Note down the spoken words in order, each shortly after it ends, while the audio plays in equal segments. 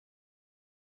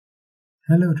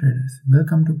Hello traders,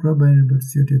 welcome to Pro Binary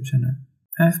Bot's YouTube channel.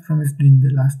 As promised in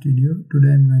the last video,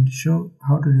 today I am going to show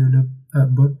how to develop a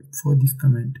bot for this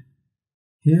comment.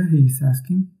 Here he is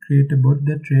asking, create a bot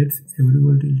that trades every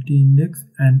volatility index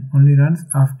and only runs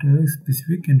after a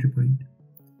specific entry point.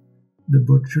 The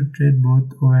bot should trade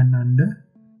both over and under,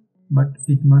 but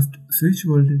it must switch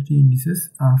volatility indices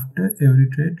after every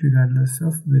trade regardless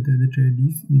of whether the trade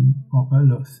is win or a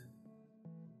loss.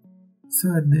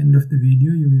 So at the end of the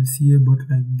video you will see a bot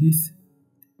like this,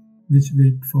 which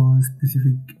waits for a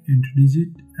specific entry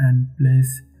digit and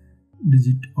place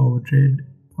digit over trade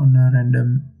on a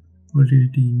random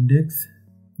volatility index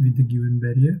with the given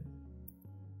barrier.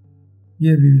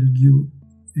 Here we will give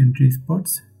entry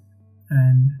spots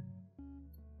and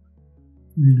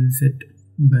we will set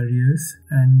barriers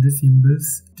and the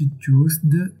symbols to choose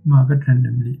the market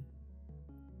randomly.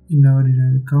 In our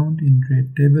Deriv account in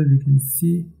trade table we can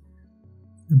see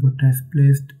the bot has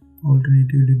placed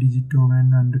alternatively digit over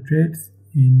and under trades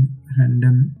in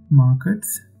random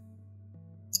markets.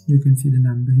 You can see the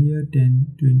number here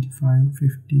 10, 25,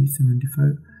 50,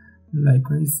 75.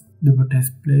 Likewise, the bot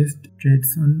has placed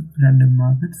trades on random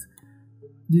markets.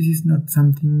 This is not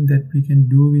something that we can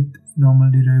do with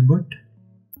normal Deriv bot,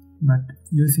 but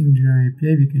using Deriv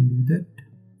API we can do that,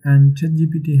 and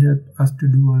ChatGPT helps us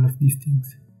to do all of these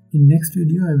things. In next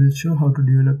video I will show how to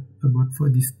develop a bot for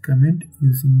this comment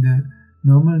using the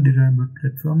normal Deriv bot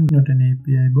platform, not an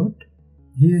API bot.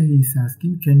 Here he is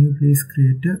asking, can you please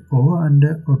create a over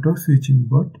under auto switching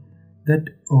bot that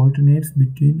alternates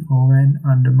between over and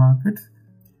under markets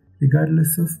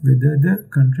regardless of whether the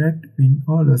contract win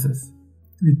or losses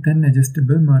with an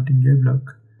adjustable martingale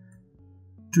block.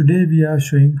 Today we are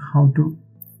showing how to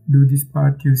do this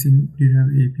part using Deriv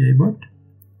API bot.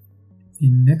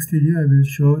 In next video I will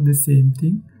show the same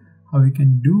thing how we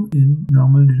can do in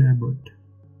normal Deriv bot.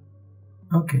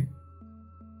 Okay,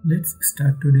 let's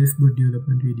start today's bot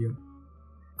development video.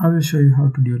 I will show you how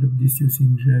to develop this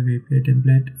using Deriv API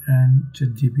template and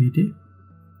ChatGPT.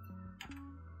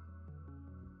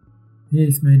 Here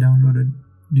is my downloaded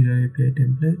Deriv API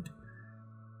template.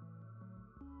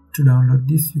 To download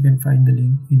this you can find the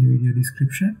link in the video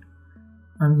description.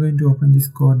 I'm going to open this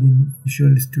code in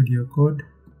Visual Studio Code.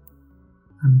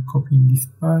 I'm copying this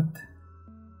path.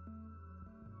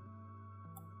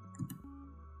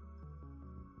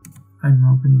 I'm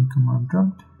opening command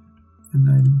prompt and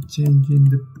I'm changing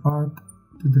the path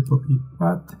to the copied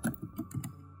path.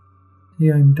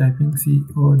 Here I'm typing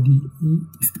CODE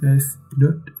space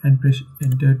dot and press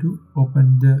enter to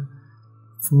open the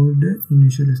folder in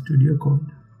Visual Studio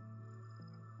Code.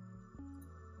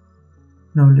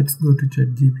 Now let's go to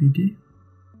ChatGPT.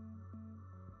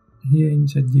 Here in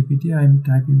ChatGPT I am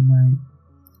typing my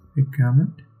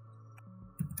requirement.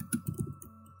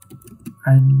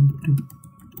 I need to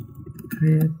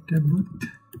create a bot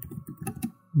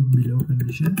with below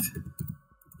conditions.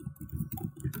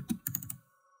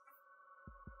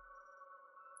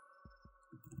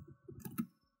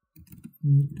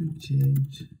 Need to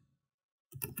change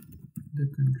the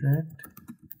contract.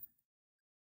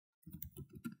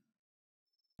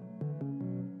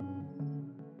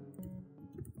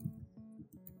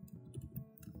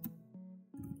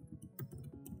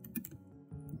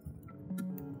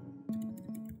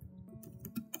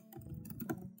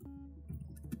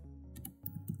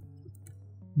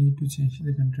 Need to change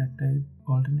the contract type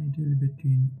alternatively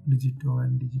between digit over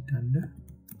and digit under.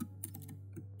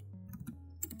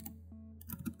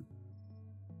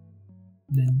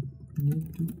 Then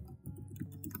need to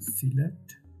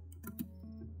select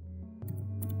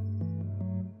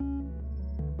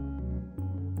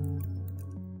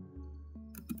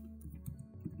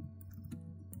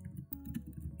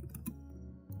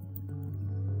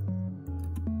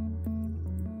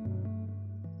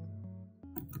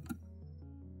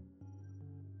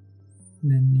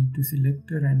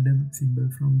select a random symbol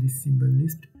from this symbol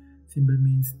list. Symbol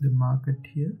means the market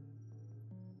here.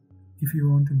 If you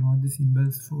want to know the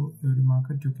symbols for every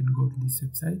market, you can go to this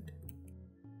website.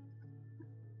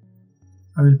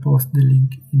 I will post the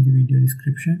link in the video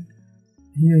description.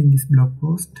 Here in this blog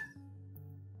post,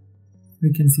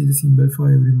 we can see the symbol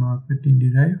for every market in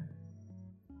Deriv.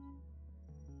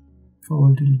 For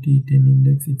volatility 10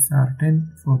 index it's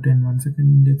R10, for 10 1 second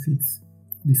index it's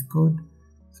this code.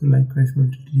 So likewise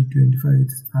volatility 25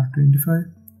 it's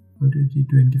R25, volatility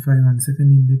 25 1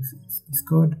 second index it's this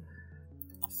code.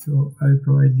 So I will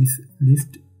provide this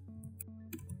list.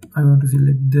 I want to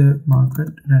select the market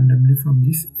randomly from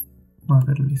this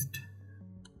market list.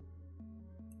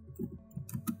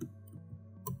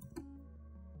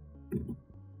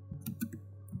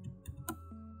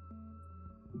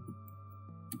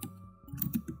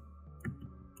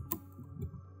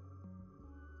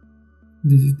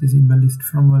 This is the symbol list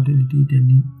from volatility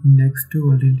 10 index to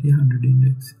volatility 100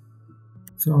 index.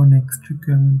 So our next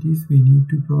requirement is we need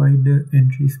to provide the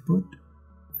entry spot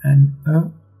and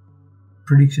a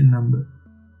prediction number.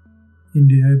 In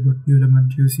Deriv Bot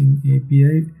development using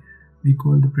API, we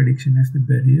call the prediction as the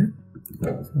barrier. So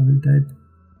I will type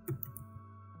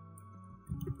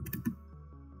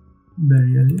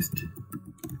barrier list.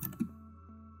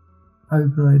 I will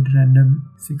provide random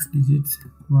 6 digits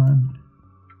 1,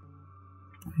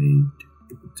 8,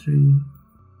 3,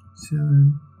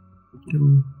 7,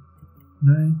 2,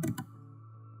 9,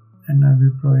 and I will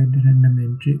provide the random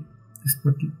entry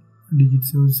spot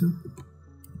digits also.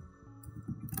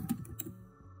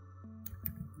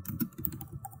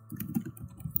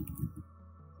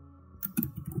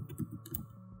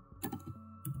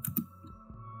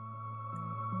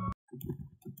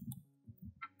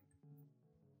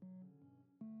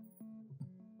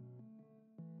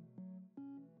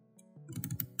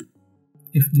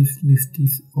 If this list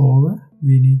is over,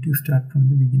 we need to start from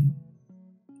the beginning.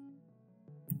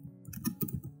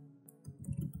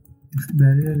 If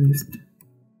barrier list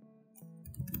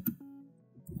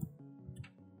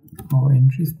or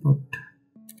entry spot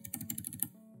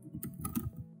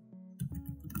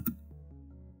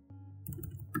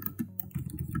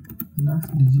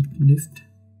last digit list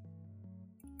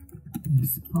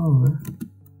is over,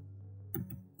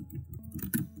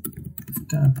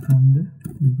 start from the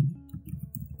beginning.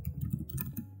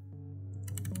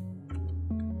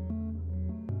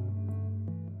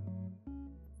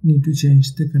 Need to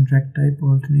change the contract type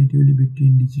alternatively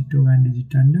between digit over and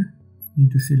digit under.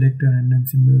 Need to select a random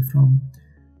symbol from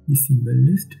the symbol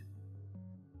list.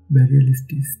 Barrier list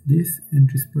is this,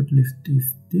 entry spot list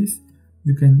is this.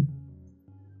 You can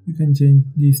change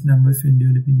these numbers when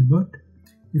developing the bot.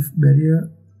 If barrier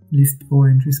list or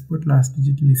entry spot last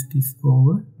digit list is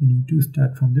over, we need to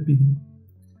start from the beginning.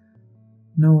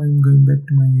 Now I'm going back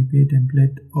to my API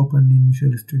template, open the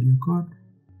Visual Studio Code.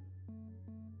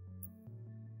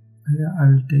 Here I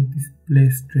will take this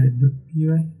placetrade.py.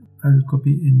 I will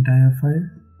copy entire file.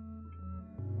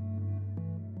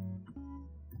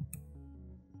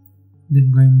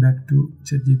 Then going back to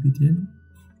ChatGPT and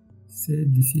say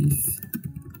this is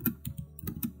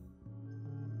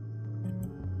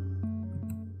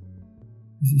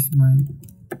my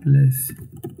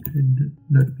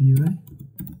placetrade.py.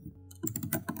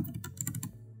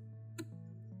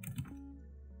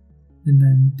 Then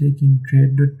I'm taking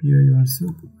trade.py also.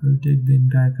 I will take the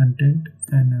entire content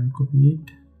and I will copy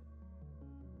it.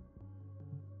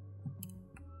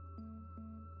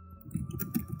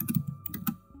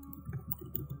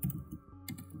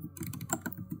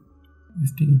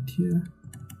 Pasting it here.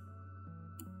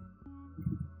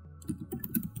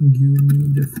 Give me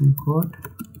the full code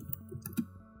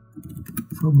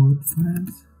for both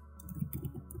files.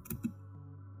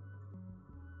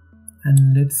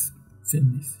 And let's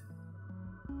send this.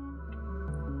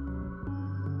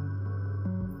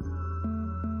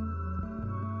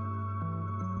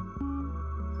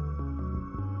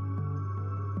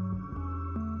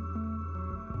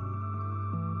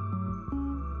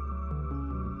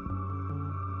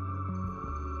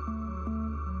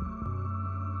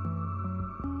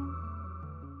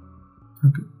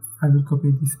 Okay, I will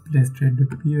copy this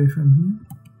placetrade.py from here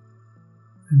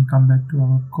and come back to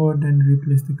our code and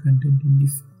replace the content in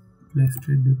this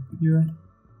placetrade.py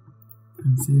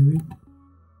and save it.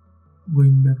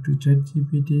 Going back to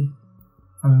ChatGPT,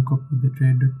 I will copy the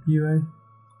trade.py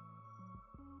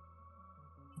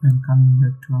and coming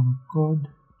back to our code,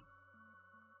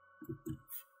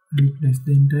 replace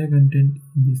the entire content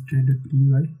in this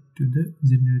trade.py to the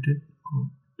generated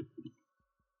code.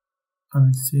 I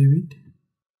will save it.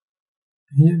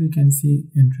 Here we can see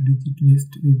entry digit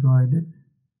list we provided.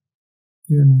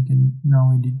 Even we can now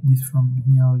edit this from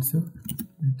here also.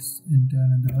 Let's enter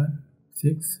another one,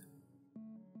 6.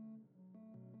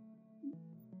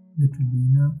 That will be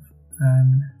enough.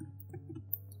 And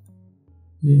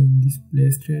here in this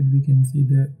place trade we can see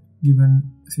the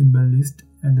given symbol list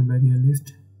and the barrier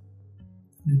list.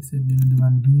 Let's add another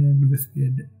one here because we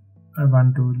had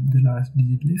one to the last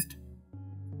digit list.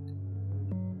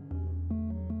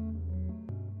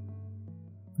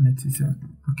 Let's see.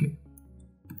 Okay,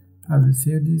 I will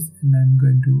save this and I'm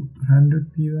going to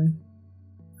run.py and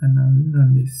I will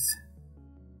run this.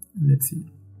 Let's see.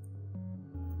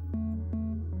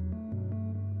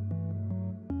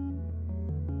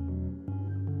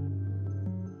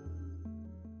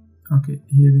 Okay,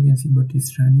 here we can see bot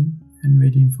is running and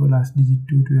waiting for last digit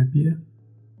 2 to appear.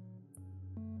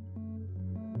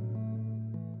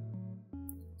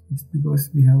 It's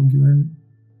because we have given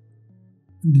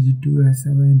digit 2 as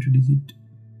our entry digit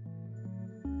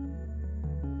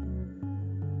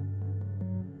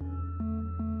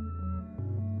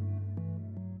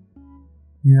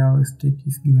Here our stake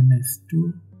is given as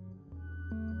 2.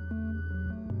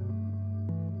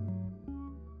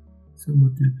 So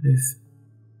bot will place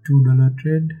 $2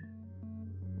 trade.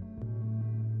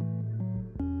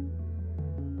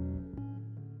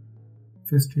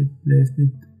 First trade placed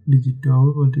with digit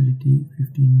over volatility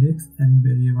 50 index and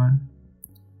barrier 1.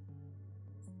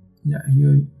 Yeah,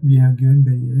 here we have given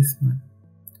barrier as 1.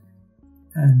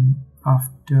 And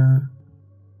after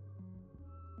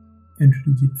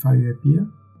entry digit 5 appear,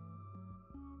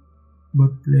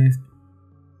 bot placed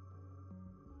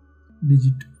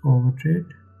digit over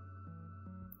trade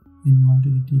in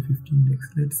volatility 50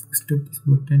 index. Let's stop this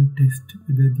bot and test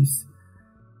whether this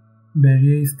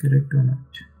barrier is correct or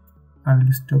not. I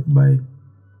will stop by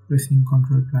pressing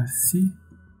Ctrl+C.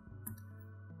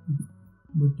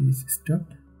 Bot is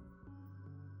stopped.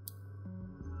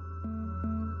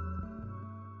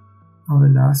 Our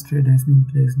last trade has been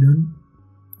placed on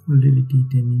volatility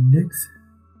 10 index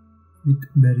with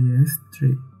barrier as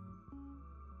 3.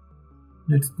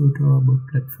 Let's go to our bot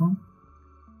platform.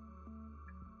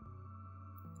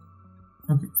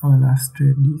 Okay, our last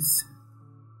trade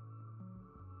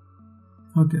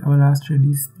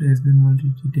is placed on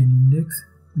volatility 10 index,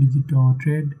 digit over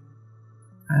trade,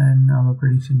 and our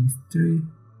prediction is 3.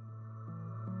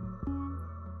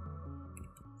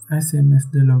 As same as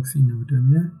the logs in our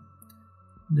terminal.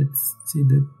 Let's see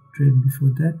the trade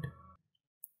before that.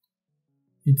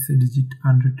 It's a digit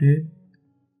under trade,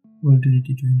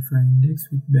 volatility 25 index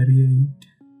with barrier 8.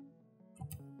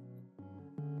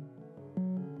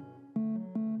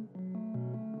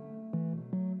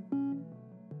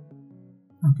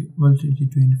 Okay, volatility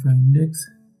 25 index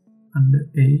under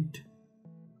 8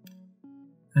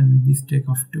 and with this take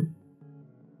of 2.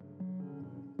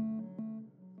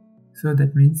 So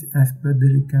that means as per the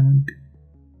requirement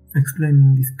explained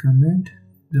in this comment,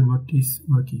 the bot is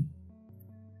working.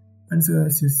 And so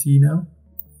as you see now,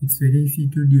 it's very easy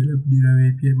to develop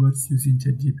Deriv API bots using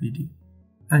ChatGPT.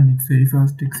 And it's very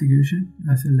fast execution,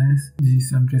 as well as this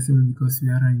is untraceable because we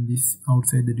are running this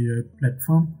outside the Deriv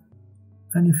platform.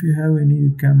 And if you have any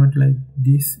requirement like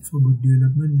this for bot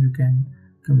development, you can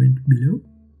comment below.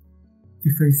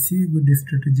 If I see a good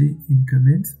strategy in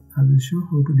comments, I will show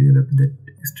how to develop that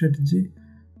strategy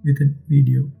with a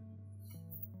video.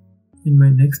 In my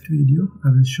next video, I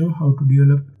will show how to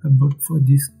develop a bot for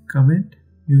this comment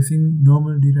using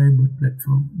normal Deriv bot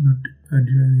platform, not a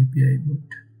Deriv API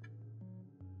bot.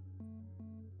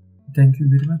 Thank you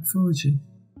very much for watching.